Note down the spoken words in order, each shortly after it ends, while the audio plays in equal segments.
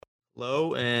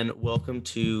Hello and welcome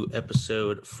to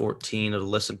episode 14 of the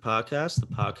Listen Podcast, the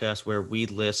podcast where we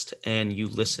list and you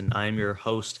listen. I am your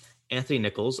host, Anthony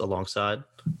Nichols, alongside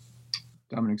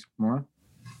Dominic Zamora.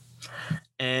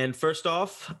 And first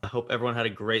off, I hope everyone had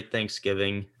a great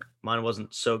Thanksgiving. Mine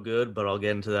wasn't so good, but I'll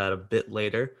get into that a bit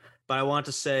later. But I want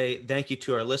to say thank you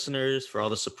to our listeners for all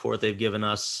the support they've given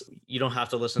us. You don't have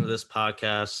to listen to this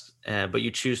podcast, but you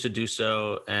choose to do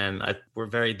so. And we're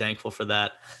very thankful for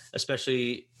that,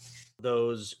 especially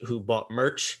those who bought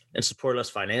merch and supported us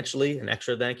financially. An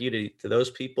extra thank you to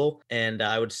those people. And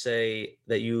I would say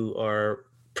that you are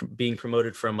being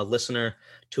promoted from a listener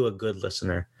to a good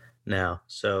listener now.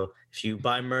 So if you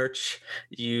buy merch,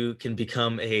 you can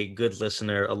become a good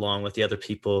listener along with the other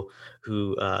people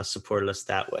who supported us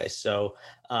that way. So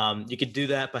you could do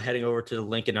that by heading over to the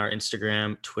link in our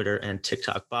Instagram, Twitter, and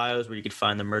TikTok bios, where you can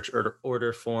find the merch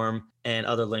order form and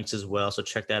other links as well. So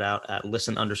check that out at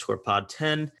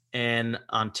listen_pod10 and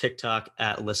on TikTok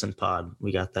at listenpod.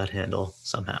 We got that handle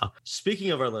somehow.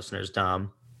 Speaking of our listeners,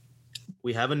 Dom,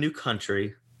 we have a new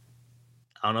country.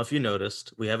 I don't know if you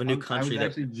noticed. We have a new country. I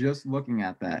was actually just looking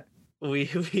at that. We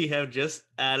have just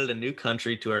added a new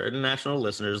country to our international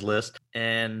listeners list.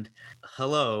 And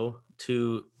hello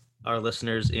to our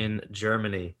listeners in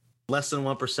Germany. Less than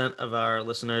 1% of our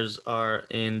listeners are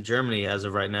in Germany as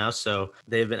of right now. So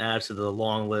they've been added to the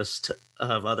long list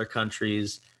of other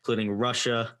countries, including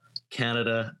Russia,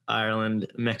 Canada, Ireland,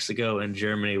 Mexico, and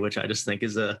Germany, which I just think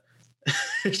is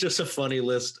it's just a funny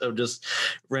list of just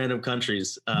random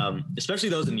countries, especially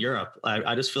those in Europe.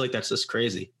 I just feel like that's just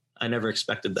crazy. I never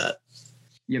expected that.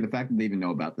 Yeah, the fact that they even know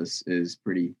about this is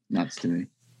pretty nuts to me.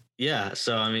 Yeah,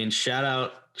 so I mean, shout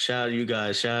out you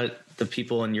guys, shout out the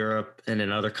people in Europe and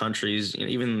in other countries,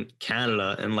 even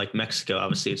Canada and like Mexico.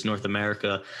 Obviously, it's North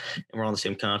America, and we're on the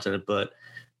same continent. But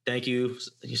thank you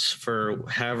for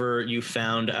however you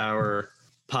found our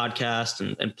podcast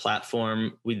and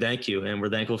platform. We thank you, and we're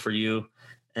thankful for you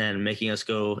and making us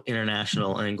go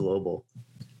international and global.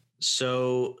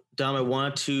 So, Dom, I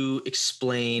want to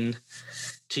explain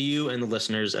to you and the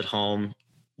listeners at home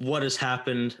what has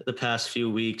happened the past few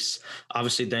weeks.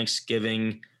 Obviously,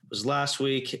 Thanksgiving was last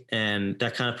week, and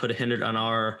that kind of put a hinder on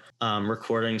our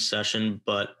recording session.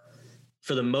 But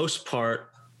for the most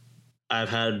part, I've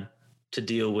had to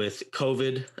deal with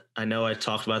COVID. I know I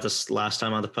talked about this last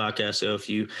time on the podcast. So if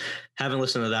you haven't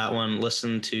listened to that one,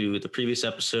 listen to the previous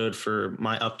episode for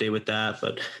my update with that.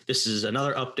 But this is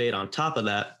another update on top of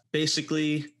that.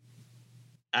 Basically,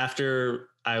 after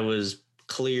I was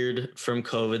cleared from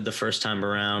COVID the first time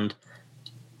around,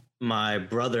 my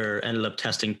brother ended up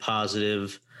testing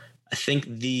positive. I think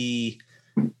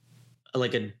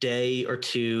like a day or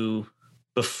two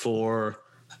before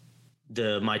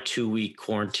my 2-week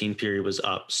quarantine period was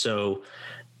up. So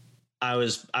I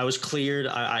was cleared.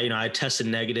 I tested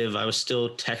negative. I was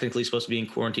still technically supposed to be in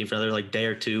quarantine for another like day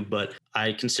or two, but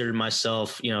I considered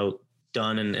myself,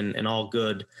 done and all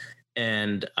good.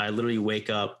 And I literally wake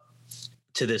up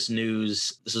to this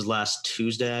news. This is last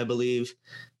Tuesday, I believe,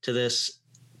 to this.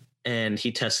 And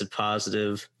he tested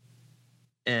positive.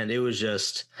 And it was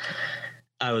just,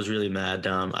 I was really mad,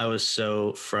 Dom. I was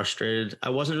so frustrated.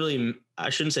 I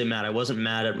shouldn't say mad. I wasn't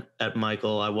mad at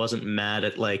Michael. I wasn't mad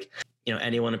at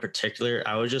anyone in particular.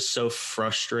 I was just so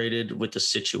frustrated with the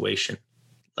situation.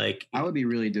 Like, I would be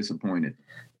really disappointed.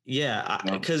 Yeah,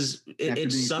 because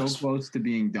it sucks. So close to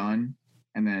being done,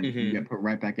 and then you get put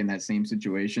right back in that same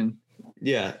situation.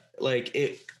 Yeah,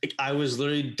 I was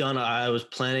literally done. I was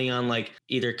planning on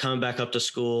either coming back up to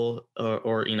school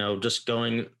or just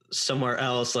going somewhere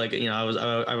else. I've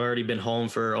already been home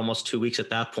for almost 2 weeks at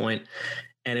that point.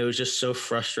 And it was just so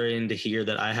frustrating to hear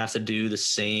that I have to do the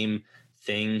same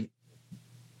thing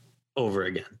over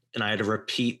again. And I had to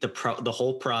repeat the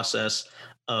whole process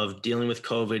of dealing with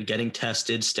COVID, getting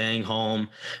tested, staying home,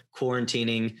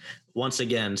 quarantining once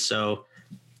again. So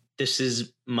this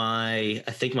is I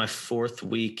think my 4th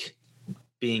week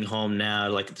being home now,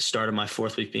 like the start of my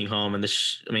 4th week being home. And this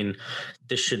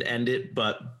should end it.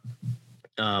 But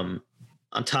on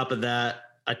top of that,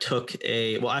 I took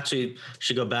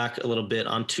should go back a little bit.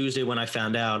 On Tuesday when I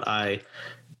found out, I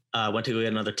went to go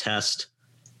get another test.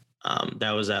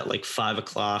 That was at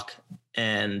 5:00,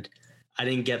 and I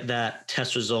didn't get that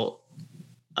test result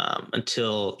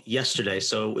until yesterday.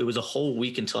 So it was a whole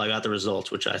week until I got the results,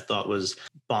 which I thought was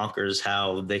bonkers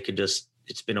how they could just,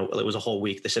 it was a whole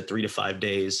week. They said 3 to 5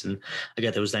 days, and I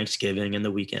get there was Thanksgiving and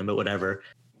the weekend, but whatever.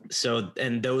 So,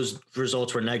 and those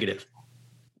results were negative,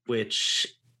 which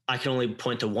I can only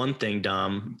point to one thing,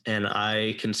 Dom, and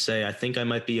I can say I think I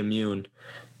might be immune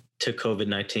to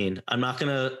COVID-19.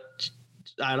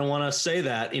 I don't want to say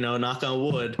that, knock on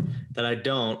wood, that I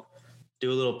don't,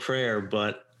 do a little prayer,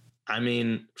 but I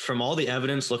mean, from all the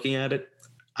evidence looking at it,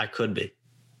 I could be.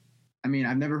 I mean,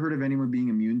 I've never heard of anyone being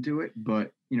immune to it,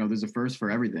 but there's a first for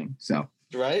everything. So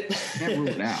right. Can't rule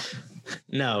it out.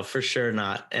 No, for sure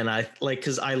not. And I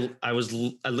cause I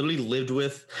literally lived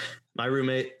with my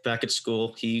roommate back at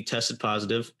school. He tested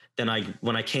positive. Then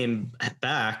when I came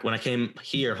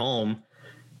here home,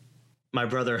 my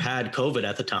brother had COVID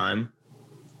at the time.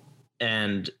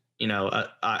 And,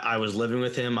 I was living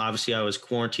with him. Obviously I was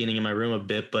quarantining in my room a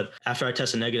bit, but after I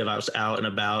tested negative, I was out and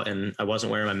about and I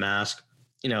wasn't wearing my mask.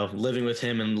 Living with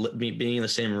him and being in the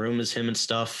same room as him and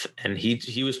stuff. And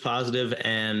he was positive,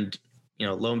 and,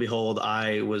 lo and behold,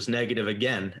 I was negative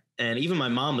again. And even my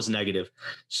mom was negative.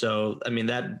 So, I mean,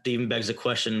 that even begs the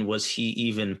question, was he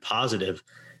even positive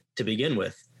to begin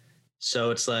with?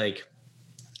 So it's like,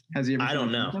 has he ever I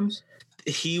don't know. Symptoms?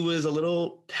 He was a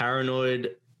little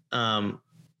paranoid.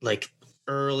 Like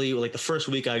early, like the first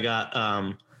week I got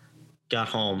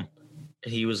home,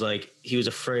 he was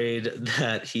afraid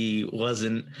that he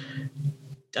wasn't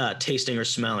tasting or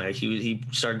smelling. Like he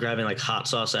started grabbing like hot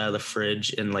sauce out of the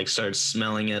fridge and like started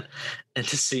smelling it, and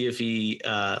to see if he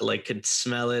could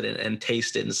smell it and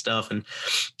taste it and stuff. And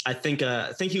I think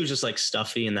he was just like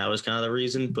stuffy, and that was kind of the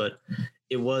reason. But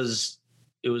it was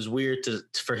weird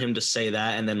for him to say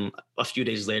that, and then a few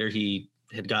days later he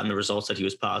had gotten the results that he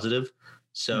was positive.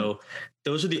 So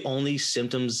those are the only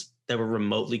symptoms that were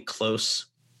remotely close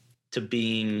to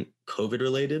being COVID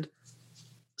related.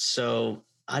 So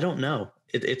I don't know.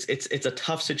 It's a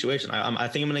tough situation. I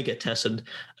think I'm going to get tested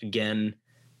again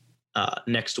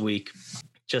next week,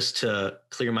 just to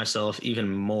clear myself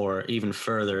even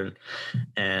further.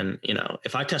 And,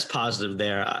 if I test positive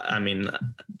there, I mean,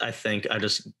 I think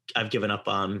I've given up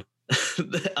on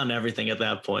everything at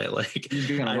that point. Like,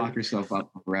 you're going to lock yourself up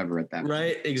forever at that point.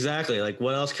 Right. Exactly. Like,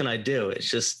 what else can I do? It's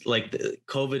just like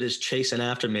COVID is chasing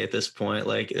after me at this point.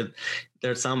 Like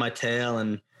it's on my tail,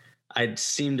 and I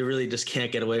seem to really just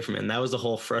can't get away from it. And that was the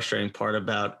whole frustrating part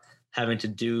about having to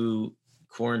do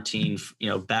quarantine,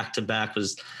 back to back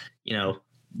was,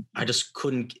 I just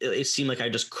couldn't, it seemed like I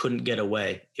just couldn't get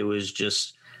away. It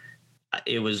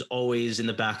was always in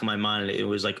the back of my mind. It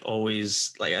was like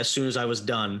always, like, as soon as I was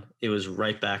done, it was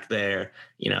right back there,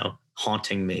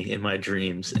 haunting me in my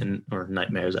dreams or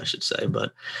nightmares, I should say.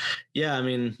 But yeah, I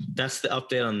mean, that's the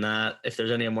update on that. If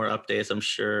there's any more updates, I'm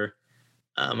sure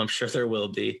there will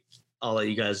be. I'll let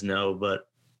you guys know. But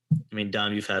I mean,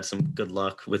 Dom, you've had some good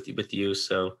luck with you,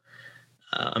 so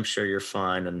I'm sure you're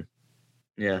fine. And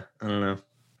yeah, I don't know.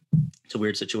 It's a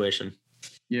weird situation.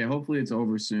 Yeah, hopefully it's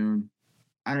over soon.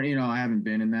 I don't, I haven't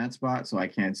been in that spot, so I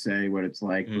can't say what it's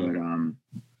like. But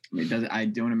I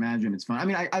don't imagine it's fun. I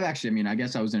mean, I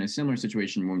guess I was in a similar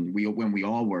situation when we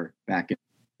all were back in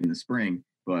the spring.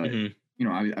 But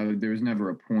there was never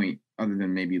a point other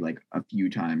than maybe like a few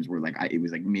times where like it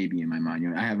was like maybe in my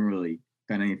mind. I haven't really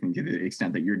done anything to the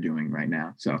extent that you're doing right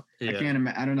now. So I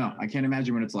don't know. I can't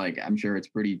imagine what it's like. I'm sure it's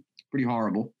pretty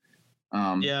horrible.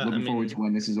 Looking forward to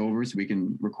when this is over so we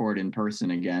can record in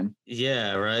person again.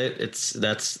 Yeah, right.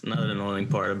 That's not an annoying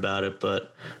part about it,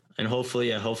 and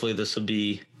hopefully this will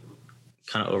be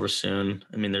kind of over soon.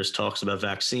 I mean, there's talks about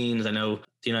vaccines. I know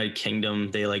the United Kingdom,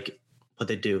 they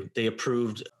they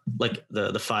approved like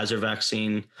the Pfizer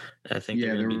vaccine. I think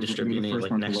they're going to be distributing it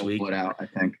like next week. Out, I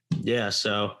think. Yeah.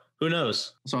 So who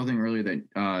knows? I saw a thing earlier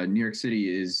that New York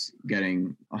City is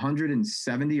getting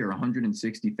 170 or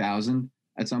 160,000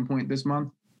 at some point this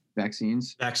month,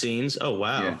 vaccines. Oh,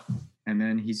 wow. Yeah. And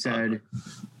then he said,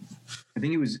 I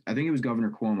think it was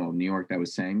Governor Cuomo of New York that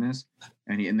was saying this.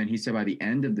 And then he said by the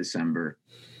end of December,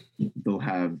 they'll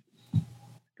have, I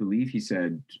believe he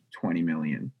said 20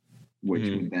 million, which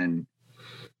would then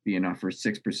be enough for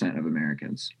 6% of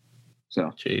Americans.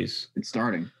 So jeez, it's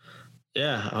starting.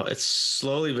 Yeah, it's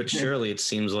slowly but surely, it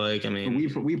seems like. I mean,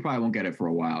 we probably won't get it for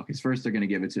a while because first they're going to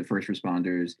give it to first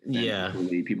responders. Yeah.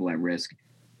 People at risk.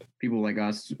 People like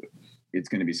us, it's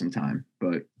going to be some time.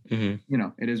 But,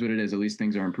 it is what it is. At least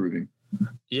things are improving.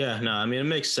 Yeah, no, I mean, it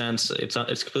makes sense. It's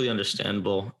completely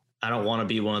understandable. I don't want to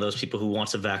be one of those people who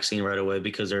wants a vaccine right away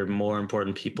because there are more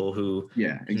important people who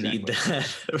need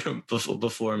that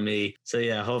before me. So,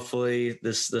 yeah, hopefully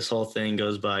this whole thing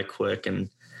goes by quick. And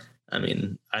I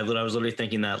mean, I was literally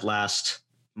thinking that last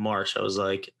March, I was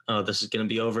like, oh, this is going to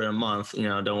be over in a month,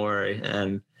 don't worry.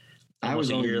 And I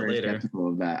was always very skeptical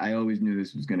of that. I always knew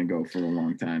this was going to go for a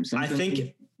long time.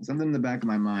 Something in the back of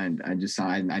my mind, I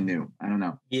knew. I don't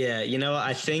know. Yeah,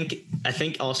 I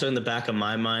think also in the back of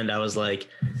my mind, I was like,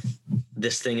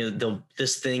 this thing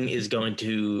is going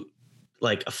to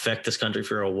like affect this country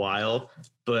for a while.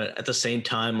 But at the same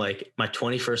time, like my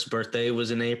 21st birthday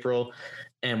was in April.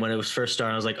 And when it was first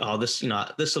starting, I was like, oh, this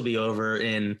will be over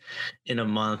in a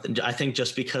month. And I think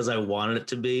just because I wanted it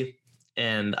to be,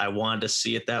 and I wanted to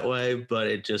see it that way, but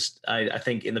it just, I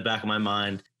think in the back of my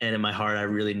mind and in my heart, I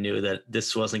really knew that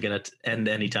this wasn't going to end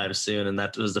anytime soon. And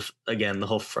that was the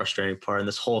whole frustrating part. And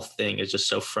this whole thing is just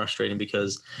so frustrating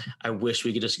because I wish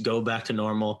we could just go back to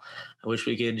normal. I wish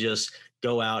we could just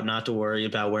go out, not to worry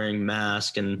about wearing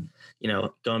masks and,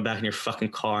 going back in your fucking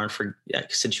car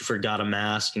since you forgot a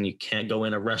mask and you can't go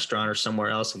in a restaurant or somewhere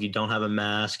else if you don't have a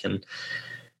mask. And,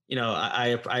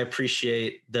 I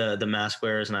appreciate the mask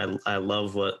wearers and I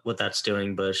love what that's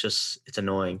doing, but it's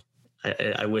annoying.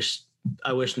 I wish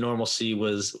normalcy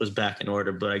was back in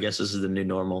order, but I guess this is the new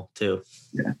normal too.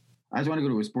 Yeah. I just want to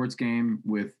go to a sports game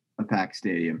with a packed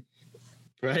stadium.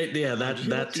 Right. Yeah.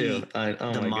 That too.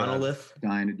 The monolith. God.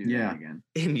 Dying to do that again.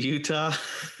 In Utah.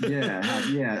 Yeah.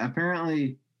 Yeah.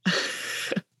 Apparently,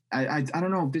 I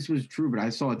don't know if this was true, but I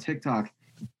saw a TikTok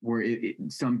where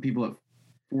some people at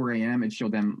 4 a.m. it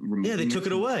showed them removing. Yeah, they took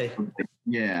it away.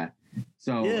 Yeah.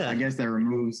 So I guess that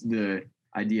removes the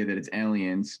idea that it's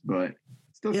aliens, but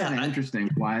still kind of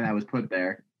interesting why that was put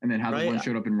there. And then how the one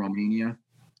showed up in Romania.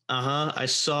 I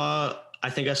saw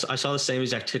the same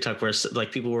exact TikTok where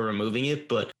like people were removing it,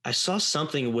 but I saw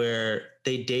something where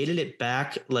they dated it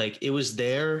back. Like it was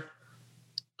there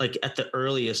like at the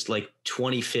earliest, like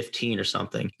 2015 or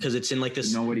something. Cause it's in like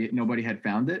this. Nobody had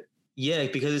found it. Yeah,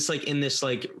 because it's like in this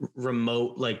like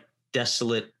remote, like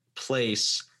desolate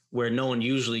place where no one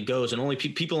usually goes, and only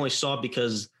people only saw it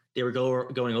because they were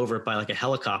going over it by like a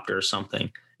helicopter or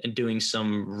something and doing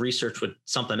some research with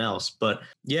something else. But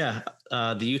yeah,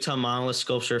 the Utah monolith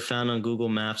sculpture found on Google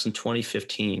Maps in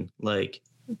 2015, like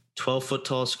 12-foot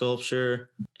tall sculpture,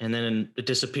 and then it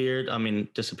disappeared. I mean,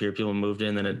 People moved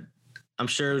in, and I'm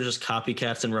sure it was just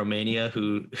copycats in Romania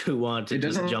who wanted to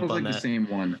just jump on that. It doesn't look like the same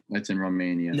one that's in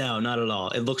Romania. No, not at all.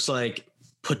 It looks like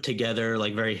put together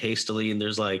like very hastily, and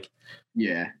there's like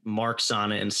marks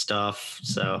on it and stuff.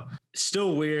 So it's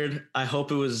still weird. I hope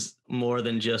it was more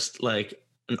than just like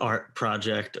an art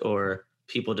project or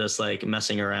people just like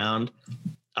messing around,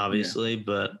 obviously.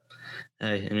 But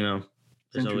hey,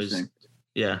 there's always,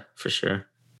 for sure.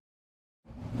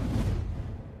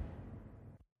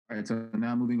 All right, so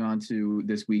now moving on to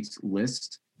this week's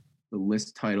list. The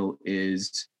list title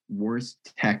is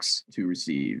Worst Text to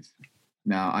Receive.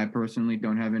 Now, I personally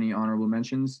don't have any honorable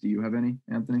mentions. Do you have any,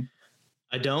 Anthony?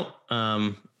 I don't.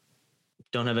 Don't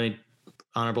have any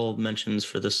honorable mentions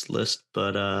for this list,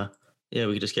 but we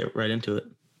could just get right into it.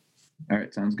 All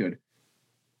right, sounds good.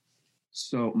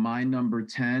 So my number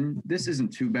 10, this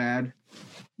isn't too bad,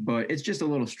 but it's just a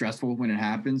little stressful when it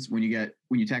happens, when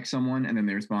you text someone and then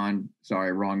they respond,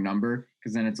 sorry, wrong number.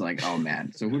 Cause then it's like, oh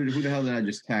man, so who the hell did I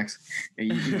just text? And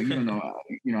you don't know,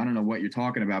 I don't know what you're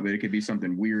talking about, but it could be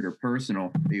something weird or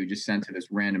personal that you just sent to this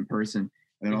random person.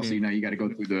 And then also, you got to go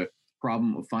through the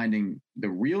problem of finding the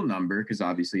real number, because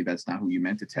obviously that's not who you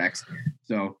meant to text.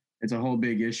 So it's a whole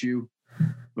big issue,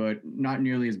 but not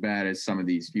nearly as bad as some of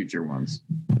these future ones.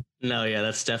 No, yeah,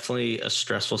 that's definitely a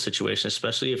stressful situation,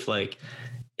 especially if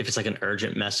it's like an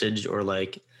urgent message or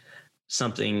like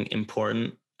something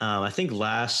important. I think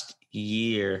last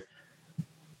year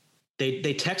they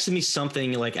texted me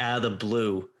something like out of the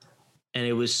blue, and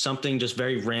it was something just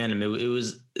very random.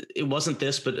 It wasn't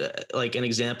this, but like an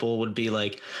example would be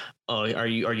like, oh, are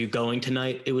you going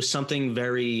tonight? It was something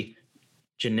very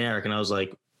generic, and I was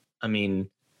like, I mean,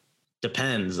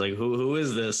 depends. Like, who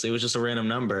is this? It was just a random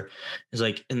number. It's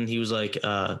like, and he was like,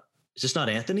 is this not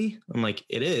Anthony? I'm like,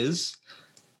 it is.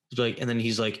 He's like, and then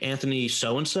he's like, Anthony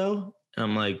so-and-so? And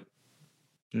I'm like,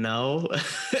 no.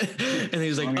 And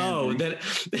he's like, oh, then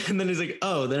he's like,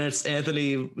 oh, then it's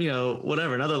Anthony,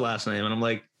 whatever, another last name. And I'm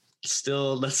like, that's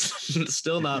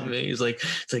still not me. He's like,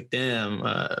 it's like, damn,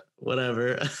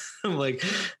 whatever. I'm like,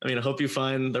 I mean, I hope you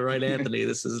find the right Anthony.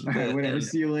 This is whatever.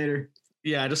 See you later.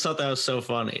 Yeah, I just thought that was so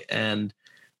funny, and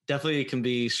definitely it can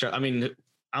be. I mean,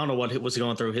 I don't know what was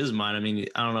going through his mind. I mean,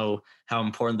 I don't know how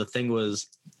important the thing was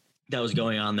that was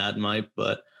going on that night,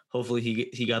 but hopefully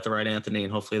he got the right Anthony,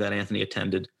 and hopefully that Anthony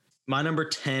attended. My number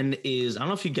 10 is, I don't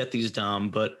know if you get these, Dom,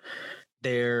 but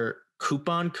they're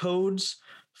coupon codes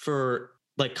for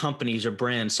like companies or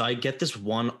brands. So I get this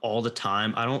one all the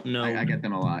time. I don't know. I get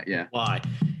them a lot. Yeah. Why?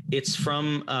 It's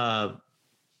from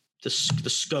the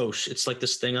Skosh. It's like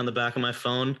this thing on the back of my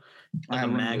phone, like a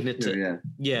magnet.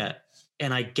 Yeah.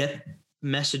 And I get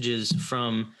messages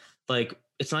from like,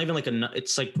 it's not even like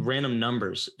it's like random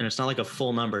numbers, and it's not like a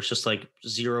full number. It's just like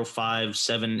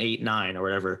 05789 or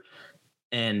whatever.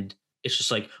 And it's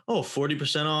just like, oh,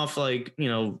 40% off, like,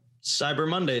 Cyber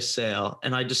Monday sale.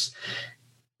 And I just,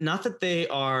 not that they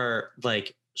are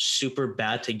like super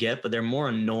bad to get, but they're more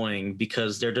annoying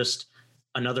because they're just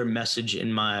another message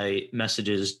in my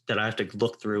messages that I have to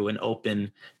look through and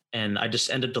open. And I just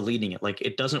end up deleting it. Like,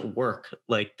 it doesn't work.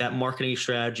 Like, that marketing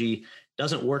strategy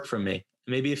doesn't work for me.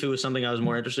 Maybe if it was something I was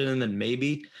more interested in, then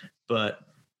maybe, but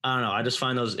I don't know. I just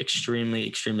find those extremely,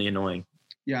 extremely annoying.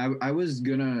 Yeah, I was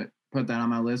gonna put that on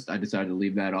my list. I decided to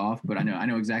leave that off, but I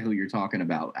know exactly what you're talking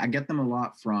about. I get them a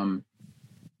lot from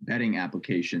betting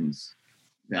applications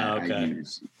that I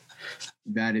use.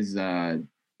 That is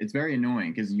it's very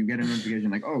annoying because you get a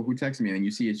notification like, oh, who texted me? And then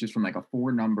you see it's just from like a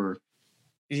 4-number.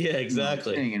 Yeah,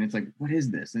 exactly. Thing, and it's like, what is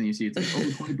this? And then you see it's like,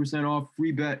 oh, 20% off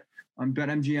free bet on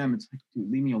BetMGM. It's like,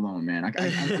 dude, leave me alone, man.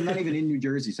 I'm not even in New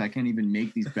Jersey, so I can't even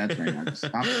make these bets right now. Just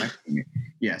stop texting me.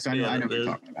 Yeah, so I know what you're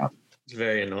talking about. It's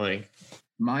very annoying.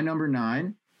 My number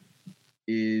 9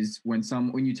 is when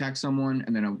you text someone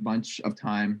and then a bunch of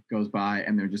time goes by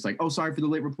and they're just like, oh, sorry for the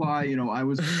late reply. I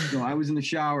was in the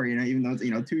shower, even though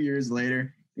it's, 2 years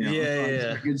later,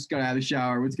 you just got out of the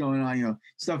shower. What's going on?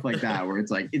 Stuff like that, where it's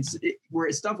like, where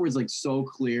it's like so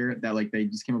clear that like they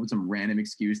just came up with some random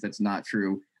excuse that's not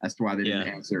true as to why they didn't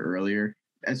answer earlier.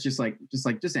 That's just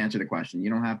answer the question.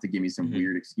 You don't have to give me some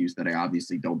weird excuse that I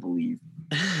obviously don't believe.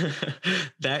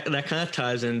 That kind of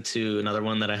ties into another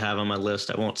one that I have on my list.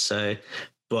 I won't say,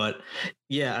 but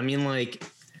yeah, I mean, like,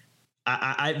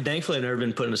 I thankfully I've never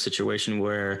been put in a situation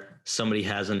where somebody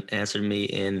hasn't answered me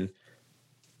in,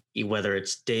 whether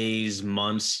it's days,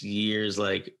 months, years,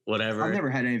 like whatever. I've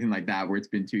never had anything like that where it's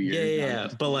been 2 years. Yeah.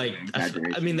 But like,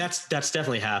 I mean, that's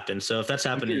definitely happened. So if that's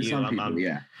happened to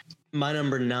you, my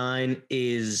number 9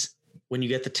 is when you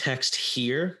get the text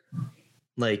here,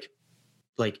 like,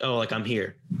 oh, like I'm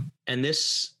here. And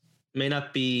this may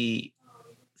not be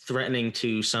threatening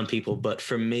to some people, but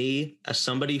for me, as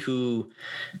somebody who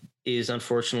is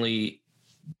unfortunately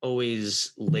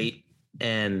always late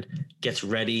and gets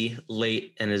ready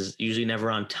late and is usually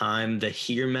never on time, the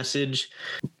here message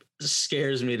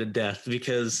scares me to death,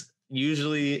 because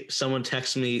usually someone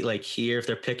texts me like here if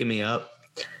they're picking me up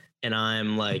and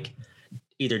I'm like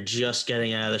either just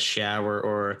getting out of the shower,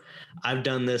 or I've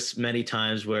done this many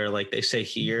times where like they say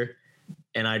here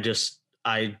and I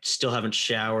still haven't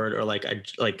showered, or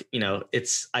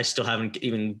I still haven't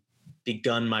even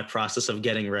begun my process of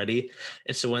getting ready.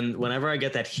 And so whenever I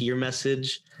get that here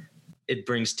message, it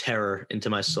brings terror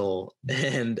into my soul,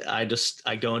 and I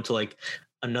go into like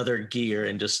another gear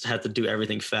and just have to do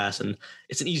everything fast. And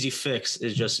it's an easy fix,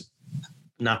 is just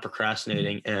not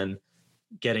procrastinating and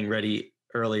getting ready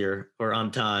earlier or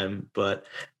on time. But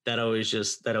that always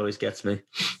gets me.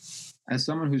 As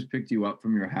someone who's picked you up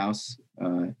from your house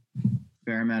a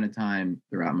fair amount of time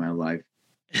throughout my life,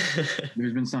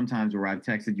 there's been some times where I've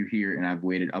texted you here and I've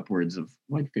waited upwards of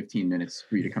like 15 minutes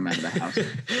for you to come out of the house.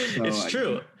 So it's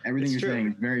true. Everything you're saying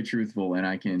is very truthful, and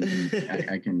I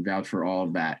can vouch for all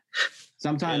of that.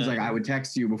 Sometimes like I would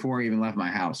text you before I even left my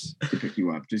house to pick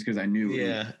you up, just because I knew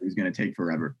it was going to take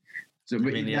forever. So,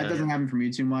 but that doesn't happen for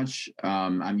me too much.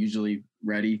 I'm usually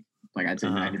ready. Like I'd say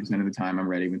 90% of the time I'm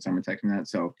ready when someone texts me that.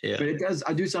 So, but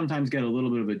I do sometimes get a little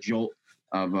bit of a jolt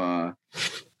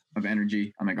of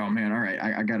energy. I'm like, oh man, all right,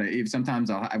 I gotta. Sometimes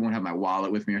I won't have my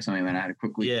wallet with me or something, then I had to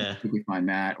quickly find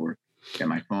that, or get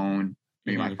my phone.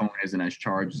 Maybe my phone isn't as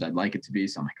charged as I'd like it to be,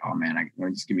 so I'm like, oh man,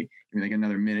 just give me like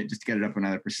another minute just to get it up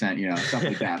another percent, stuff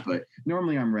like that. But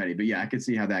normally I'm ready. But yeah, I could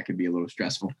see how that could be a little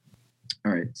stressful.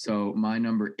 All right, so my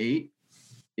number 8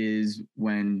 is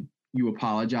when you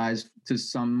apologize to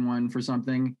someone for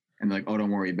something and they're like, oh,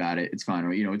 don't worry about it, it's fine,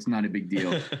 or it's not a big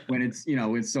deal. When it's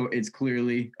it's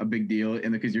clearly a big deal,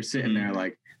 and because you're sitting there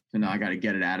like, so now I got to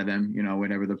get it out of them,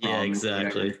 whatever the problem is,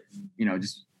 whatever,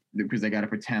 just because they got to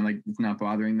pretend like it's not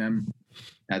bothering them.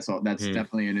 That's all. That's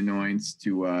definitely an annoyance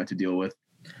to deal with.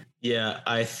 Yeah,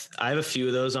 I have a few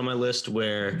of those on my list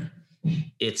where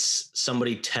it's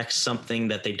somebody texts something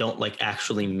that they don't like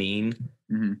actually mean.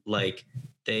 Like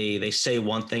they say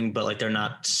one thing, but like they're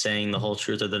not saying the whole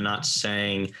truth, or they're not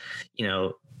saying,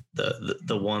 the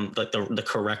one, like the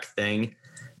correct thing.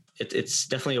 It's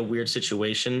definitely a weird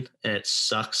situation, and it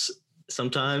sucks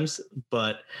sometimes,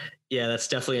 but yeah, that's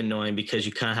definitely annoying because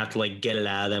you kind of have to like get it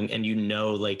out of them, and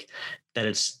like that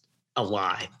it's a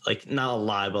lie, like not a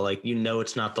lie, but like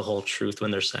it's not the whole truth when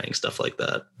they're saying stuff like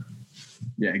that.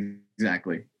 Yeah,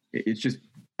 exactly. It's just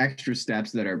extra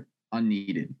steps that are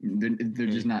unneeded. They're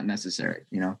just not necessary.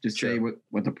 Just say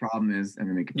what the problem is, and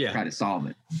then they can try to solve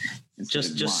it.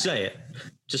 Just say it.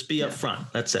 Just be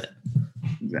upfront. That's it.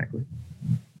 Exactly.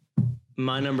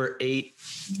 My number 8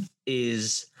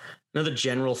 is another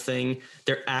general thing.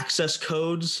 They're access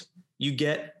codes you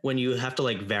get when you have to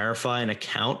like verify an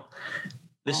account.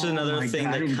 This is Oh another my thing God,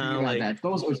 I that didn't even kind think of about like, that.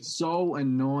 Those are so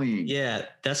annoying. yeah,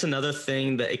 that's another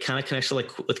thing that it kind of connects to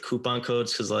like with coupon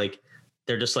codes, because like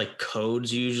they're just like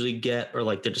codes you usually get, or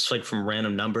like they're just like from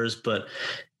random numbers. But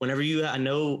whenever I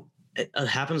know it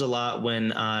happens a lot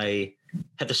when I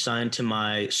have to sign to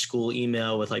my school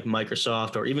email with like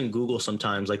Microsoft or even Google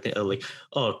sometimes, like they like,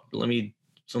 oh, let me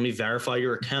verify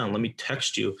your account. Let me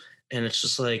text you. And it's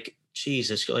just like,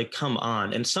 Jesus, like, come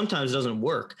on. And sometimes it doesn't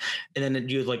work. And then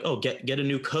you're like, oh, get a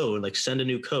new code, like send a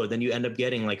new code. Then you end up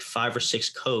getting like 5 or 6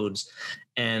 codes.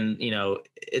 And,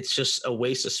 it's just a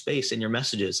waste of space in your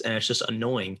messages, and it's just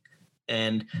annoying.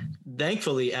 And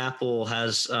thankfully, Apple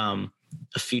has a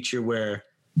feature where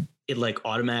it like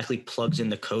automatically plugs in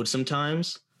the code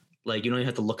sometimes. Like you don't even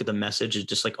have to look at the message. It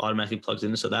just like automatically plugs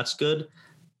in. So that's good.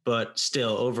 But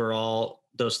still, overall,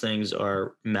 those things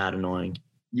are mad annoying.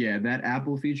 Yeah, that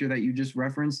Apple feature that you just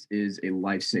referenced is a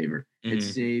lifesaver. Mm-hmm. It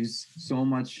saves so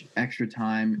much extra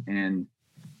time and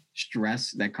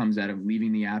stress that comes out of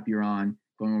leaving the app you're on,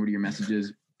 going over to your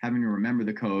messages, having to remember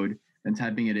the code, then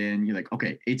typing it in. You're like,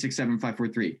 okay,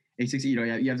 867-543. 860,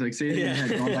 you have to like say it in your head,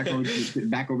 going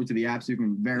back over to the app so you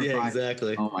can verify. Yeah,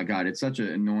 exactly. Oh my God, it's such an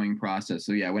annoying process.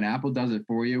 So yeah, when Apple does it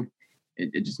for you,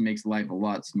 it just makes life a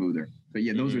lot smoother. But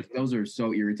yeah, those are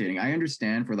so irritating. I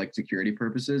understand for like security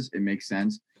purposes, it makes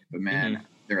sense, but man,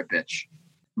 they're a bitch.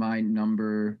 My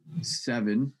number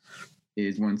 7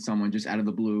 is when someone just out of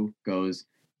the blue goes,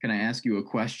 "Can I ask you a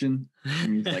question?"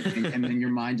 And like, and then your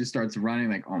mind just starts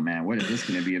running like, "Oh man, what is this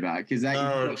going to be about?" Because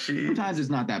sometimes it's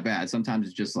not that bad. Sometimes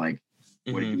it's just like,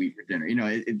 "What did you eat for dinner?"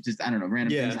 It just, I don't know,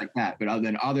 random things like that. But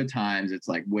then other times it's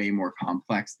like way more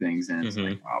complex things, and it's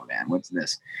like, "Oh man, what's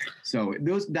this?" So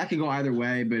that can go either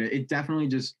way, but it definitely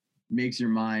just makes your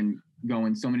mind go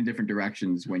in so many different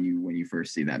directions when you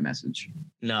first see that message.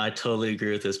 No, I totally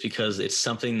agree with this, because it's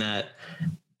something that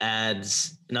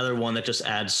adds another one that just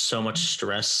adds so much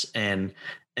stress and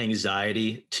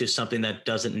anxiety to something that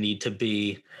doesn't need to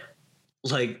be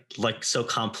like so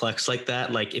complex like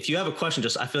that. Like if you have a question,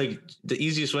 I feel like the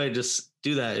easiest way to just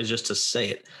do that is just to say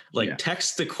it. Like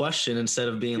text the question instead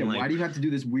of being like, why do you have to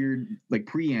do this weird like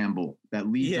preamble that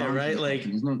leads on? Right. Like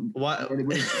why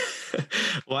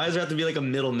why does there have to be like a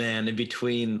middleman in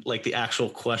between like the actual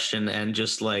question and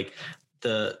just like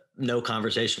the no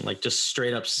conversation? Like just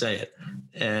straight up say it.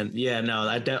 And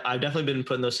I've definitely been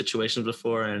put in those situations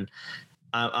before, and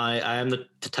I am the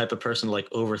type of person to like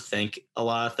overthink a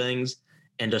lot of things,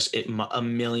 and just a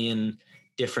million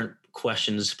different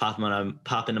questions pop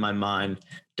into my mind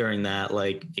during that.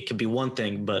 Like it could be one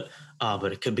thing, but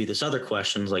it could be this other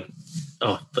question. Like,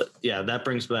 that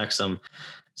brings back some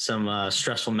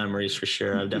stressful memories for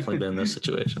sure. I've definitely been in those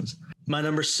situations. My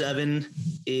number 7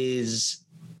 is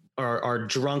are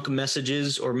drunk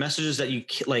messages, or messages that you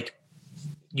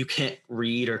can't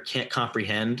read or can't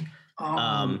comprehend.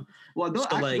 Well, those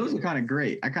are kind of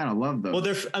great. I kind of love those. Well,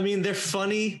 they're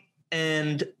funny,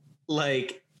 and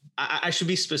like I should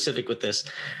be specific with this.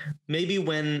 Maybe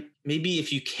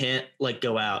if you can't like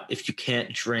go out, if you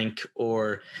can't drink,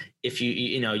 or if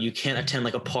you can't attend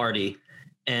like a party,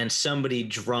 and somebody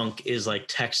drunk is like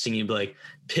texting you like,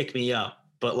 pick me up,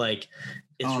 but like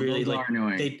it's really like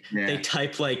they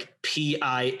type like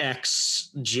PIXJ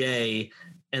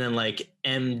and then like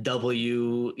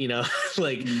MW,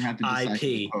 like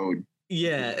IP.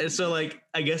 Yeah. And so like,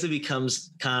 I guess it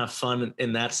becomes kind of fun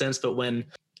in that sense. But when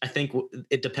I think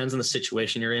it depends on the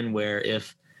situation you're in, where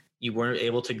if you weren't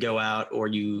able to go out, or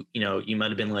you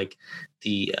might've been like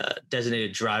the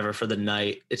designated driver for the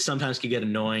night, it sometimes could get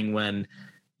annoying when,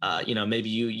 maybe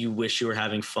you wish you were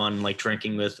having fun, like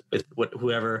drinking with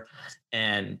whoever,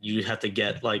 and you have to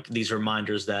get like these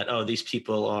reminders that, oh, these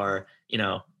people are,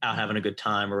 out having a good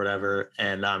time or whatever,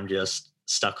 and I'm just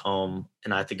stuck home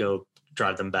and I have to go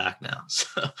drive them back now.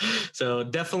 So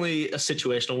definitely a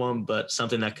situational one, but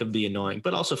something that could be annoying,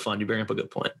 but also fun. You bring up a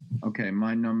good point. Okay.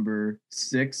 My number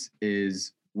 6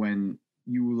 is when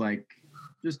you like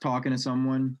just talking to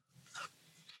someone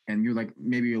and you're like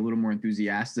maybe a little more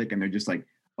enthusiastic and they're just like,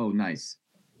 "Oh, nice."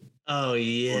 Oh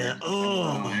yeah.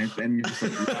 And you're just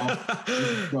like,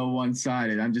 it's so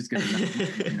one-sided. I'm just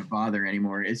gonna bother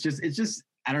anymore. It's just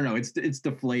I don't know. It's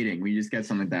deflating. We just get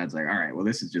something that's like, all right, well,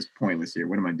 this is just pointless here.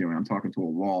 What am I doing? I'm talking to a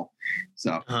wall.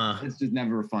 So it's just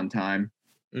never a fun time.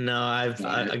 No,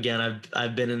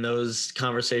 I've been in those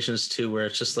conversations too, where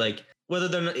it's just like, whether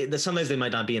sometimes they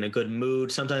might not be in a good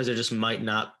mood. Sometimes they just might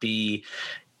not be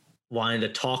wanting to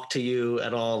talk to you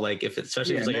at all. Like if it's,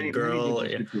 especially if it's like many, a girl. many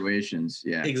different situations.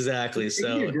 Yeah. Exactly. It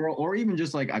could be a So girl or even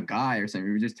just like a guy or something.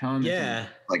 We were just telling them yeah,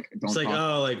 like, it's don't like, talk.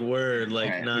 oh, like word, All like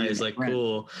right, I thought you were nice, my like friend.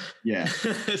 cool. Yeah.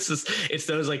 It's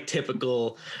those like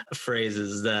typical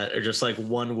phrases that are just like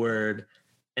one word.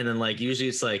 And then like usually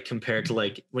it's like compared to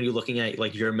like when you're looking at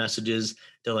like your messages,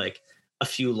 they're like a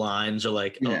few lines or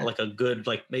like Yeah. like a good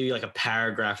like maybe like a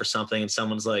paragraph or something, and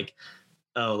someone's like,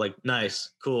 oh, like nice,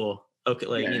 cool, okay,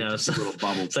 like Yeah, you know, just a little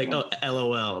bubble. it's like oh,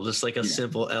 LOL, just like a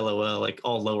simple LOL, like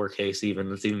all lowercase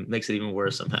even. It's even makes it even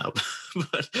worse somehow.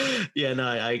 But yeah, no,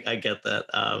 I get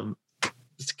that.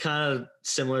 It's kind of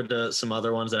similar to some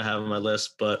other ones that I have on my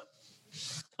list, but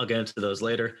I'll get into those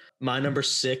later. My number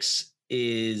 6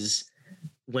 is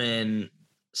when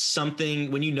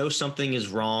you know something is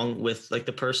wrong with like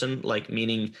the person, like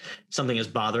meaning something is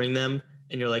bothering them,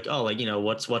 and you're like, oh, like, you know,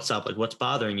 what's up, like what's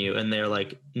bothering you, and they're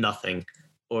like nothing,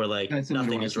 or like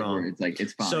nothing is wrong. It's like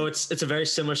it's fine. So it's a very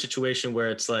similar situation where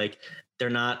it's like they're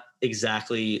not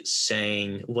exactly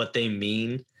saying what they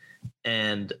mean,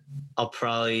 and I'll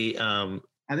probably I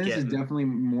think this is definitely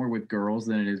more with girls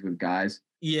than it is with guys.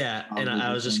 Yeah, and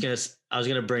I was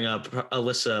gonna bring up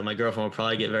Alyssa, my girlfriend, will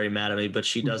probably get very mad at me, but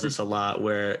she does this a lot.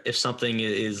 Where if something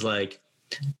is like,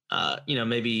 you know,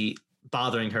 maybe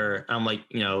bothering her, I'm like,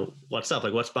 you know, what's up?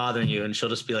 Like, what's bothering you? And she'll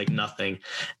just be like, nothing.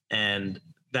 And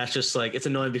that's just like, it's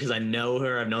annoying because I know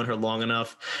her. I've known her long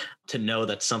enough to know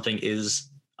that something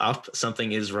is up,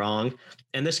 something is wrong,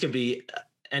 and this could be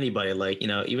anybody. Like, you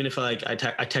know, even if like I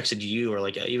texted you, or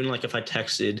like even like if I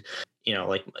texted, you know,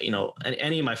 like, you know,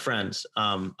 any of my friends,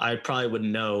 I probably would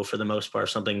know for the most part if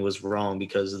something was wrong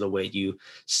because of the way you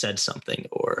said something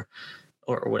or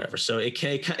whatever. So it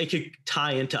could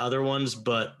tie into other ones,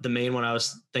 but the main one I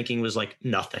was thinking was like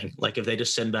nothing. Like if they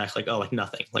just send back like, oh, like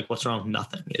nothing, like what's wrong?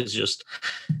 Nothing. It's just,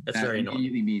 that's very annoying.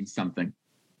 Immediately means something.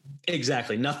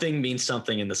 Exactly. Nothing means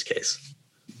something in this case.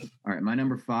 All right. My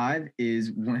number 5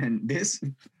 is when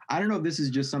I don't know if this is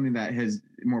just something that has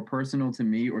more personal to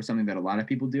me or something that a lot of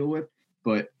people deal with,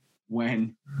 but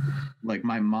when like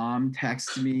my mom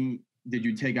texts me, did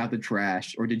you take out the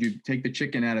trash or did you take the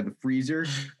chicken out of the freezer,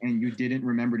 and you didn't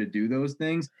remember to do those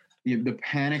things, the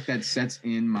panic that sets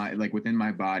in within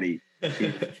my body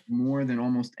is more than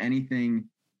almost anything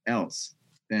else.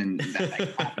 Then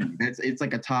it's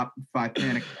like a top 5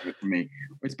 panic for me,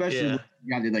 especially when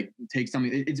you got to like take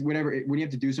something. It's whatever when you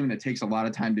have to do something that takes a lot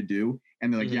of time to do,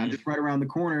 and they're like, yeah, I'm just right around the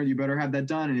corner. You better have that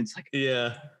done. And it's like,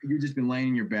 yeah, you've just been laying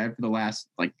in your bed for the last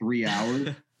like 3 hours.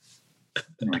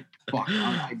 You're like, fuck,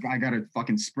 I gotta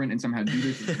fucking sprint and somehow do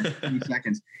this in 20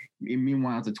 seconds.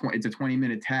 Meanwhile, it's a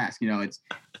 20-minute task. You know,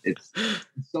 it's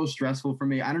so stressful for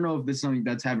me. I don't know if this is something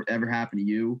that's ever happened to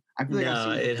you. I feel like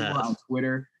I've seen it on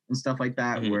Twitter and stuff like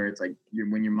that, where it's like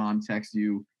when your mom texts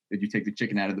you, did you take the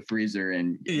chicken out of the freezer?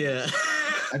 And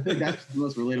I think that's the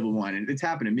most relatable one, and it's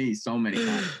happened to me so many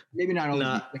times. Maybe not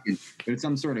always chicken, but it's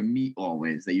some sort of meat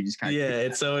always that you just kind of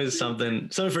it's always something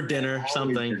for dinner,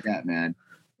 something. Forget, man.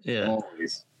 Yeah,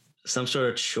 always some sort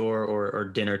of chore or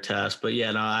dinner task. But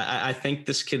yeah, no, I think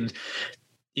this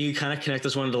you kind of connect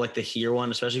this one to like the here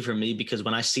one, especially for me, because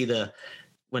when I see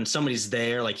when somebody's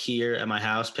there, like here at my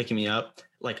house picking me up,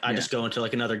 like I just go into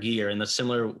like another gear. In the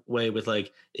similar way with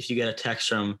like, if you get a text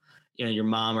from, you know, your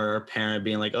mom or a parent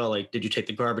being like, oh, like, did you take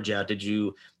the garbage out? Did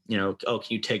you, you know, oh,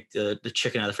 can you take the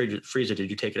chicken out of the freezer? Did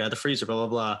you take it out of the freezer? Blah, blah,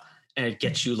 blah. And it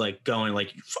gets you like going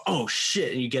like, oh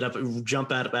shit. And you get up and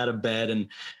jump out of bed and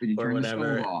or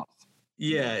whatever.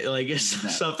 Yeah. Like it's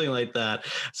something like that.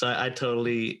 So I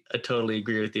totally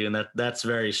agree with you. And that's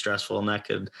very stressful. And that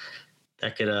could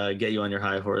get you on your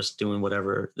high horse doing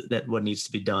what needs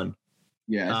to be done.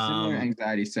 Yeah. Similar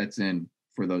anxiety sets in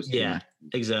for those two. Yeah,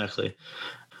 exactly.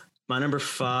 My number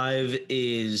 5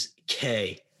 is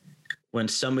K. When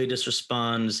somebody just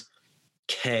responds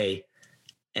K.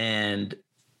 And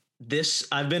this,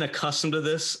 I've been accustomed to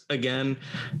this again.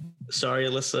 Sorry,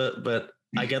 Alyssa, but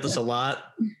I get this a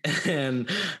lot. And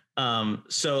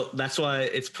so that's why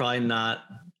it's probably not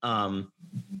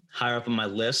higher up on my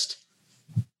list,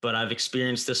 but I've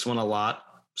experienced this one a lot.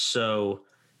 So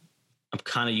I'm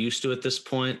kind of used to it at this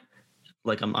point.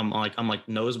 Like I'm like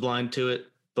nose blind to it,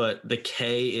 but the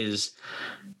K is,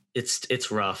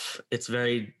 it's rough.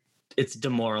 It's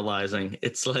demoralizing.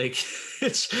 It's like,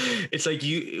 it's like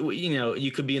you know,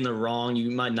 you could be in the wrong. You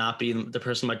might not be, the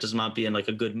person might just not be in like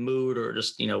a good mood or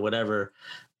just, you know, whatever.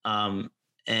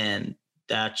 And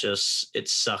that just, it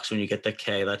sucks when you get the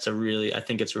K. I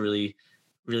think it's a really,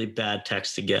 really bad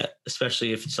text to get,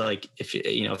 especially if it's like, if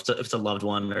it's a loved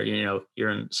one, or, you know, you're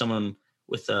in someone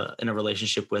in a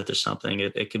relationship with or something.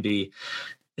 It could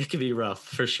be rough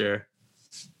for sure.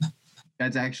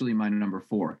 That's actually my number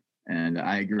 4. And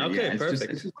I agree. Okay, yeah,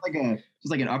 perfect. It's just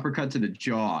like an uppercut to the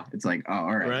jaw. It's like, oh,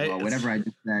 all right. Right? Well, whatever I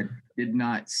just said did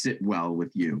not sit well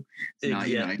with you. It's not,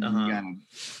 Yeah, you gotta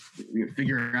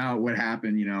figure out what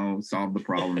happened, solve the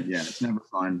problem. Yeah, it's never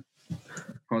fun.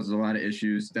 Causes a lot of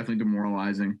issues. Definitely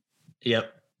demoralizing.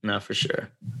 Yep. No, for sure.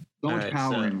 So much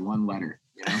power in one letter.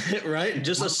 Right?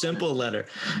 Just a simple letter.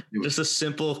 Just a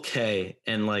simple K.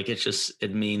 And like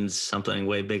it means something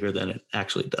way bigger than it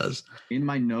actually does. In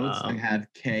my notes, I have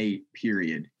K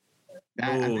period.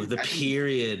 The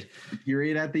period. The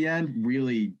period at the end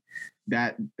really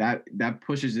that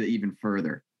pushes it even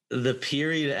further. The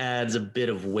period adds a bit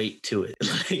of weight to it.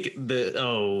 That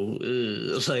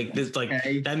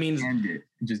means ended,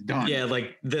 just done. Yeah,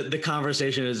 like the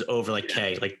conversation is over. Like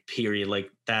K, like period. Like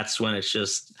that's when it's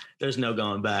just there's no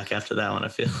going back after that one. I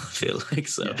feel like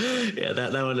so. Yeah,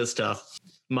 that one is tough.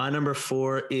 My number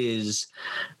 4 is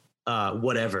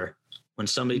whatever. When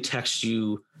somebody texts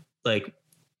you, like,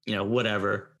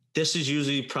 whatever. This is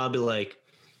usually probably like,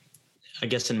 I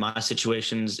guess in my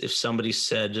situations, if somebody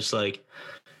said just like,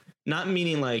 not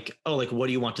meaning like, oh, like what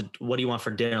do you want for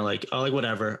dinner? Like, oh, like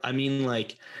whatever. I mean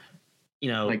like,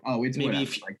 like, oh, it's maybe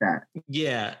like that.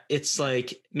 Yeah, it's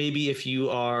like maybe if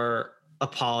you are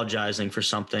apologizing for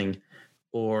something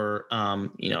or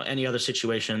any other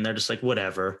situation, they're just like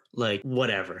whatever.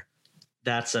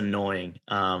 That's annoying.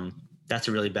 That's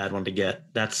a really bad one to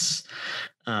get. That's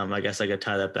I guess I could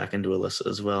tie that back into Alyssa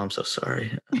as well. I'm so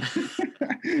sorry.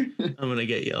 I'm gonna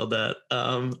get yelled at.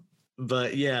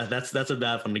 But yeah, that's a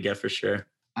bad one to get for sure.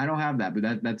 I don't have that,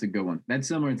 but that's a good one. That's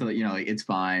similar to like it's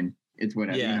fine, it's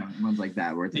whatever. Yeah, ones like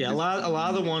that where it's like, a lot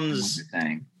of the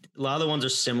ones are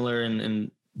similar in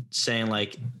saying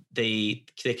like they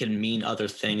can mean other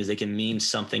things. They can mean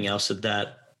something else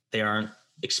that they aren't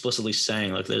explicitly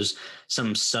saying. Like there's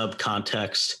some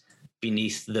subcontext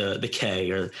beneath the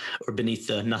K or beneath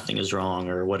the nothing is wrong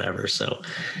or whatever. So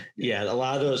yeah, a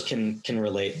lot of those can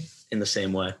relate in the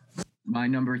same way. My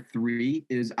number 3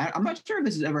 is, I'm not sure if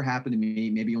this has ever happened to me,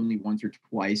 maybe only once or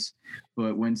twice,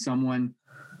 but when someone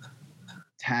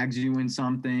tags you in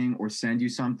something or send you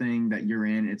something that you're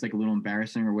in, it's like a little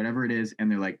embarrassing or whatever it is,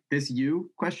 and they're like, "This you?" ?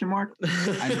 I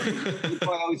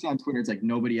always say on Twitter, it's like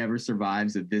nobody ever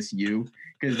survives a "this you"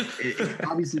 because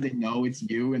obviously they know it's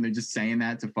you and they're just saying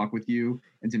that to fuck with you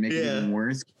and to make it even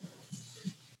worse.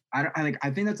 I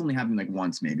think that's only happened like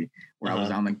once maybe where I was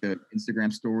on like the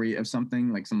Instagram story of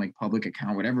something, like some like public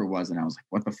account, whatever it was. And I was like,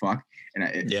 what the fuck?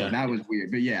 And so that was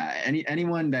weird. But yeah,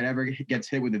 anyone that ever gets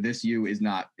hit with a "this you"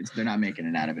 they're not making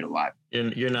it out of it alive.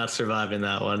 You're not surviving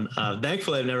that one.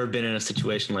 Thankfully, I've never been in a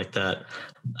situation like that.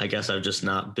 I guess I've just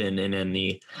not been in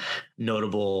any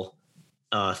notable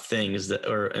things that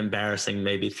are embarrassing,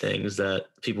 maybe things that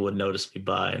people would notice me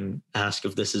by and ask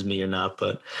if this is me or not.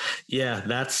 But yeah,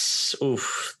 that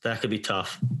could be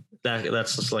tough.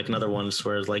 That's just like another one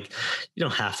where it's like, you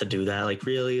don't have to do that. Like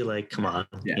really, like, come on,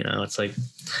 it's like,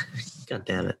 God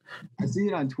damn it. I see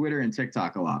it on Twitter and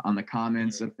TikTok a lot on the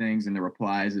comments of things and the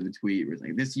replies of the tweet where it's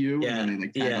like, "This you?" Yeah.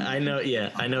 I know.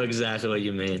 Yeah. I know exactly what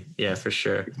you mean. Yeah, for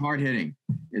sure. It's hard hitting.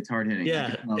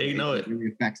 Yeah. It really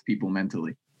affects people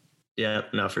mentally. Yeah,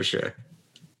 no, for sure.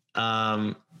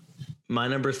 My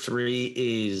number 3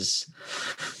 is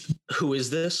who is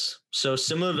this? So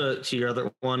similar to your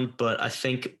other one, but I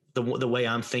think the way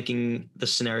I'm thinking the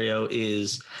scenario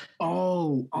is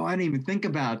I didn't even think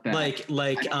about that.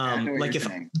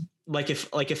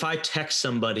 If I text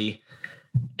somebody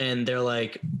and they're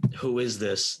like, "Who is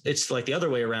this?" It's like the other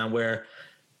way around where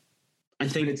I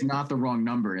think it's not the wrong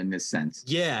number in this sense.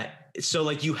 Yeah. So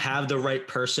like you have the right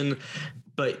person,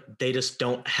 but they just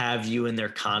don't have you in their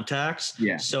contacts.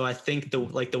 Yeah. So I think the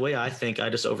way I think, I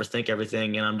just overthink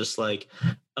everything. And I'm just like,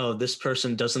 oh, this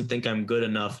person doesn't think I'm good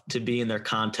enough to be in their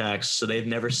contacts. So they've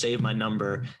never saved my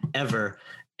number ever.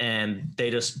 And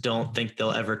they just don't think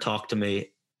they'll ever talk to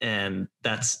me. And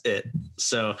that's it.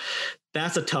 So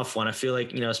that's a tough one. I feel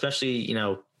like, especially,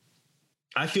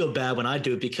 I feel bad when I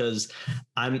do it because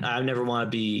I never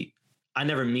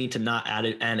mean to not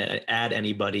add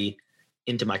anybody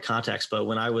into my contacts. But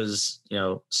when I was,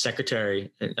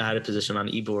 secretary, I had a position on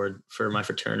e-board for our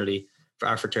fraternity.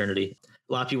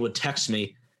 A lot of people would text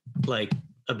me like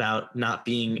about not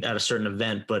being at a certain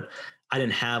event, but I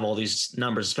didn't have all these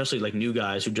numbers, especially like new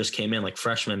guys who just came in like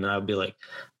freshmen. And I would be like,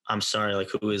 "I'm sorry, like,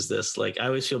 who is this?" Like, I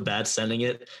always feel bad sending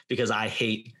it because I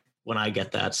hate when I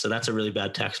get that. So that's a really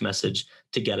bad text message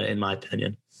to get it, in my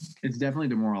opinion. It's definitely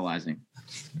demoralizing.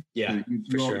 Yeah,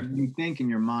 for sure. You think in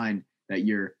your mind that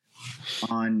you're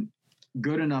on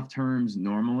good enough terms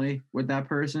normally with that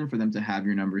person for them to have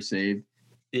your number saved.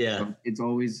 Yeah. So it's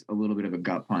always a little bit of a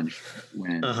gut punch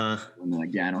when they're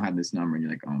like, yeah, I don't have this number, and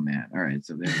you're like, oh man, all right,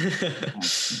 so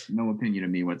there's no opinion of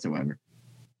me whatsoever.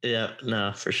 Yeah,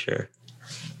 no, for sure.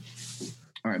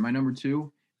 All right, my number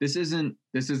 2. This isn't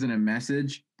a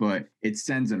message, but it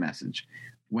sends a message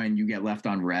when you get left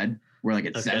on red, where like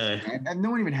it says, and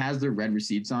no one even has their red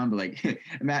receipts on, but like,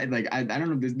 I don't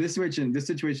know, this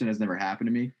situation has never happened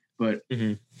to me, but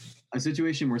a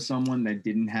situation where someone that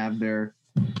didn't have their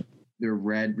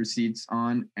red receipts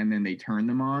on and then they turn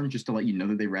them on just to let you know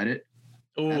that they read it.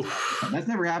 That's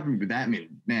never happened, but that's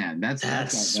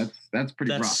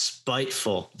pretty rough.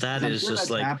 Spiteful. That is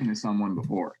just like happened to someone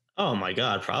before. Oh my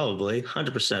God, probably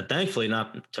 100%. Thankfully,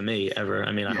 not to me ever.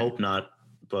 I mean, I hope not,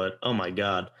 but oh my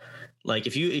God. Like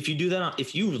if you do that,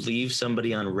 if you leave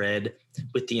somebody on red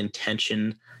with the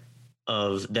intention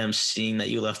of them seeing that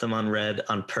you left them on red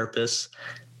on purpose,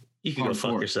 you can go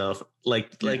fuck yourself.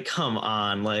 Like come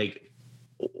on,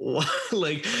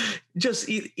 just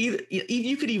either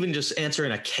you could even just answer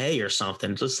in a K or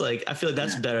something. Just like I feel like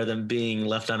that's better than being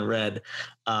left on red.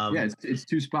 It's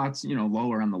 2 spots,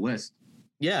 lower on the list.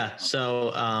 Yeah,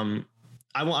 so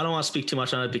I don't want to speak too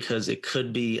much on it because it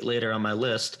could be later on my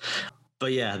list.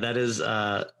 But yeah, that is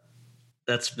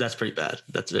that's pretty bad.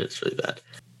 It's really bad.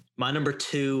 My number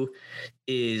 2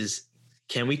 is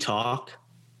Can We Talk?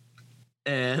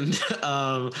 And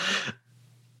I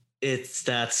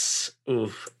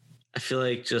feel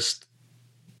like just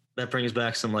that brings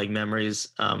back some like memories.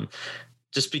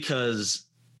 Just because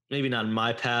maybe not in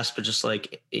my past, but just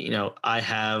like I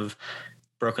have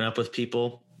broken up with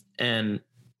people, and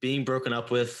being broken up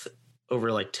with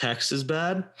over like text is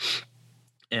bad.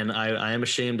 And I am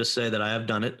ashamed to say that I have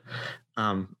done it.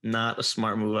 Not a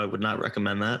smart move. I would not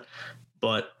recommend that.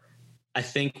 But I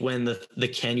think when the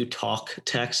Can You Talk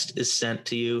text is sent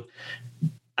to you,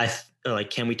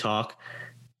 like Can We Talk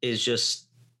is just,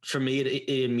 for me,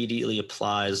 it immediately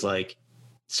applies like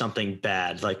something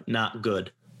bad, like not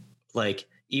good. Like,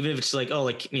 even if it's like, oh,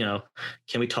 like,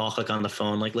 can we talk like on the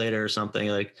phone like later or something?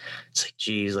 Like, it's like,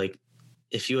 geez, like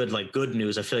if you had like good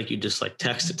news, I feel like you just like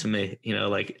text it to me,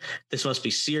 like this must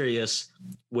be serious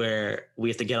where we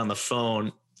have to get on the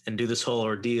phone and do this whole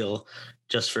ordeal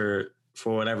just for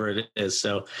whatever it is.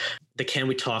 So the Can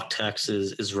We Talk text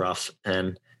is rough.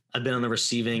 And I've been on the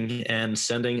receiving and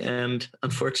sending end,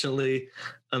 unfortunately,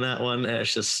 on that one. And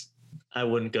it's just, I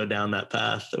wouldn't go down that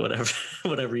path or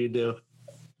whatever you do.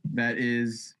 That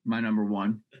is my number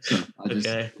 1. So I'll just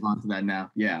move on to that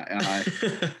now. Yeah.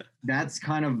 That's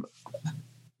kind of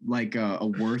like a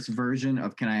worse version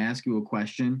of Can I Ask You a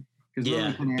Question? Because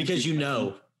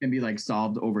can be like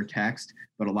solved over text.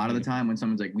 But a lot of the time when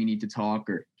someone's like, we need to talk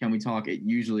or can we talk, it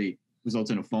usually results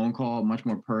in a phone call, much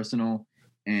more personal,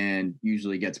 and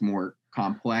usually gets more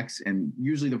complex. And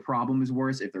usually the problem is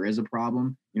worse if there is a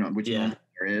problem, which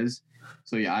there is.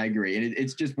 So yeah, I agree. And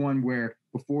it's just one where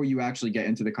before you actually get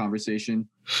into the conversation,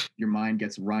 your mind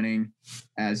gets running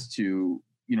as to,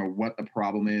 what the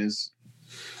problem is,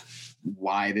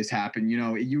 why this happened.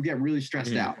 You get really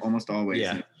stressed out almost always.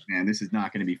 Yeah. Man, this is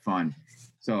not going to be fun.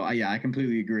 So I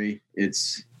completely agree.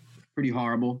 It's pretty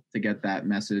horrible to get that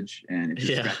message, and it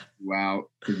just stresses you out,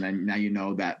 because then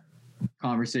now that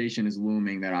conversation is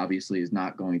looming that obviously is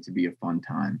not going to be a fun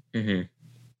time. Mm-hmm.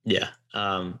 Yeah.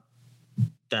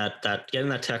 That getting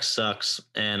that text sucks.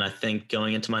 And I think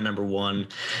going into my number 1,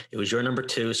 it was your number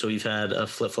 2. So we've had a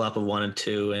flip flop of 1 and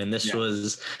 2. And this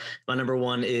was my number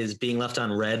 1 is being left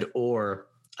on red. Or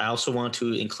I also want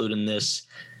to include in this,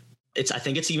 I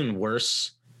think it's even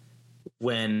worse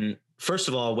when, first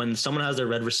of all, when someone has their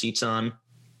red receipts on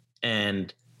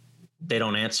and they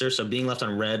don't answer. So being left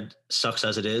on red sucks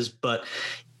as it is. But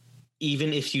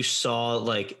even if you saw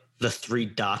like the 3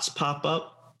 dots pop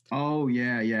up, oh,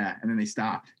 yeah. And then they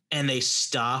stopped. And they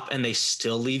stop and they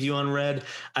still leave you on red.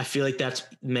 I feel like that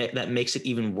makes it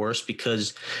even worse,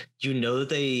 because that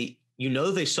they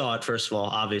saw it, first of all,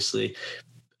 obviously.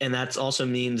 And that also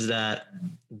means that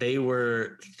they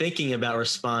were thinking about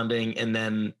responding and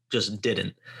then just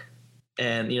didn't.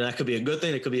 And, that could be a good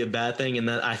thing. It could be a bad thing. And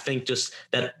that I think just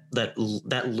that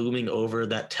looming over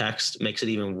that text makes it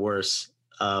even worse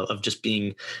of just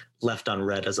being left on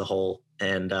red as a whole.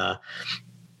 And,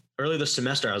 early this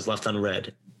semester, I was left on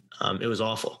red. It was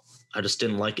awful. I just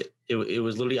didn't like it. It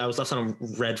was literally, I was left on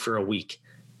red for a week,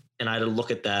 and I had to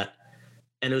look at that,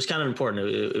 and it was kind of important.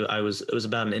 It was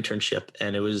about an internship,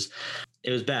 and it was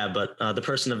bad. But the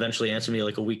person eventually answered me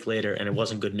like a week later, and it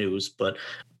wasn't good news. But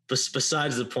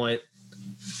besides the point,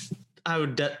 I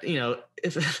would,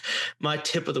 if my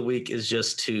tip of the week is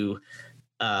just to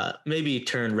maybe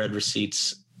turn red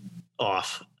receipts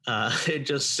off. It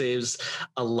just saves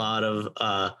a lot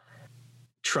of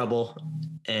trouble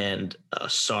and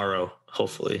sorrow,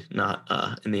 hopefully not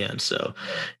in the end. So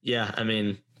yeah, I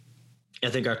mean, I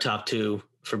think our top two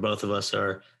for both of us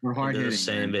are We're hard hitting, the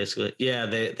same, man. basically. Yeah,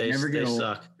 they Never get old.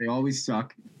 suck. They always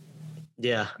suck.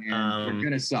 Yeah, And they're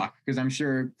gonna suck because I'm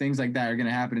sure things like that are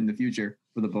gonna happen in the future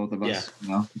for the both of us. Yeah. You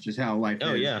know, which is how life is.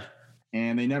 Oh yeah.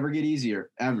 And they never get easier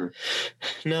ever.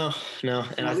 No,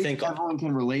 and I think everyone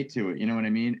can relate to it. You know what I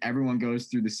mean? Everyone goes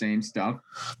through the same stuff,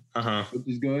 which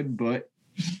is good, but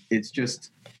it's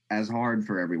just as hard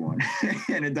for everyone,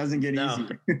 and it doesn't get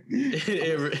easier. I'm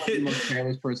the most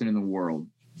careless person in the world.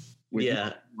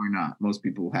 Or not. Most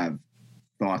people have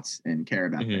thoughts and care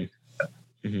about things.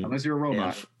 Unless you're a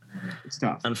robot, it's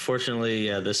tough. Unfortunately,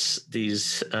 yeah,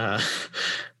 these are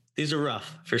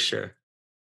rough for sure.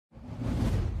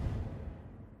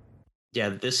 Yeah,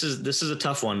 this is a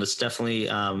tough one. This definitely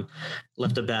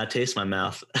left a bad taste in my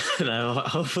mouth. And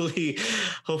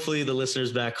hopefully the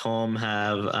listeners back home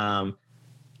have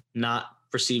not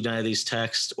received any of these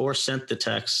texts or sent the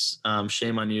texts.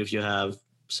 Shame on you if you have.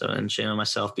 So, and shame on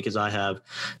myself because I have.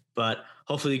 But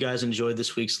hopefully you guys enjoyed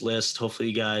this week's list. Hopefully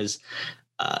you guys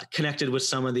connected with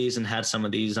some of these and had some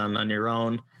of these on your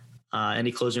own. Any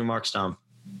closing remarks, Dom?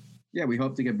 Yeah, we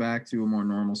hope to get back to a more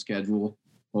normal schedule.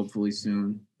 Hopefully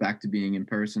soon, back to being in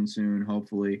person soon,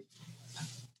 hopefully.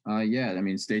 Yeah, I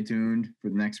mean, stay tuned for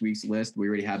the next week's list. We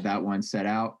already have that one set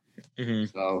out.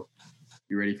 So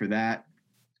be ready for that.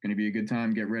 It's going to be a good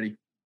time. Get ready.